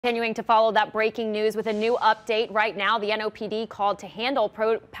Continuing to follow that breaking news with a new update right now. The NOPD called to handle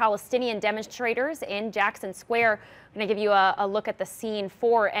pro-Palestinian demonstrators in Jackson Square. I'm going to give you a look at the scene.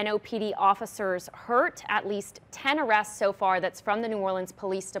 4 NOPD officers hurt, at least 10 arrests so far. That's from the New Orleans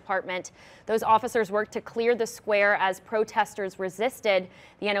Police Department. Those officers worked to clear the square as protesters resisted.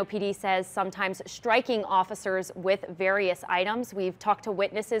 The NOPD says sometimes striking officers with various items. We've talked to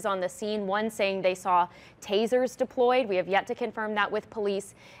witnesses on the scene, one saying they saw tasers deployed. We have yet to confirm that with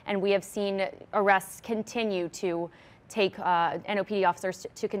police, and we have seen arrests continue to take NOPD officers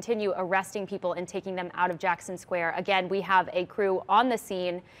to continue arresting people and taking them out of Jackson Square. Again, we have a crew on the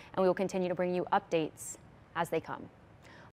scene, and we will continue to bring you updates as they come.